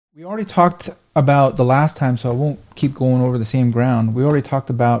We already talked about the last time, so I won't keep going over the same ground. We already talked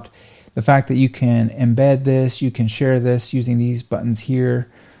about the fact that you can embed this, you can share this using these buttons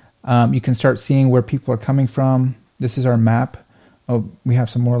here. You can start seeing where people are coming from. This is our map. Oh, we have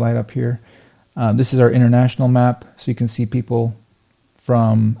some more light up here. This is our international map, so you can see people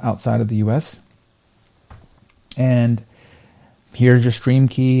from outside of the US. And here's your stream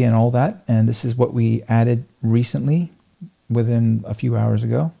key and all that. And this is what we added recently within a few hours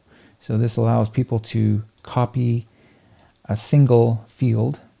ago. So this allows people to copy a single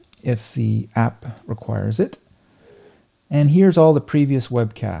field if the app requires it. And here's all the previous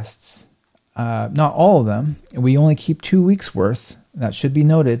webcasts. Not all of them. We only keep 2 weeks worth. That should be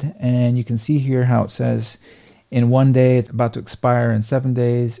noted. And you can see here how it says in 1 day, it's about to expire in 7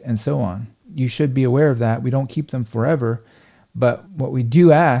 days, and so on. You should be aware of that. We don't keep them forever. But what we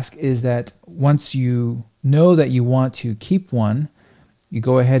do ask is that once you know that you want to keep one, you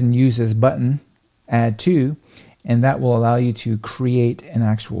go ahead and use this button, add to, and that will allow you to create an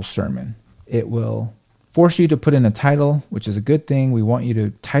actual sermon. It will force you to put in a title, which is a good thing. We want you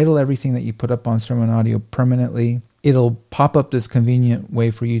to title everything that you put up on Sermon Audio permanently. It'll pop up this convenient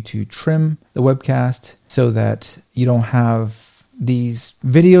way for you to trim the webcast so that you don't have these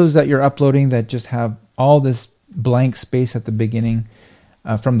videos that you're uploading that just have all this blank space at the beginning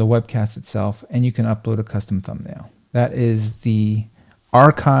from the webcast itself, and you can upload a custom thumbnail. That is the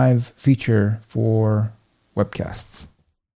archive feature for webcasts.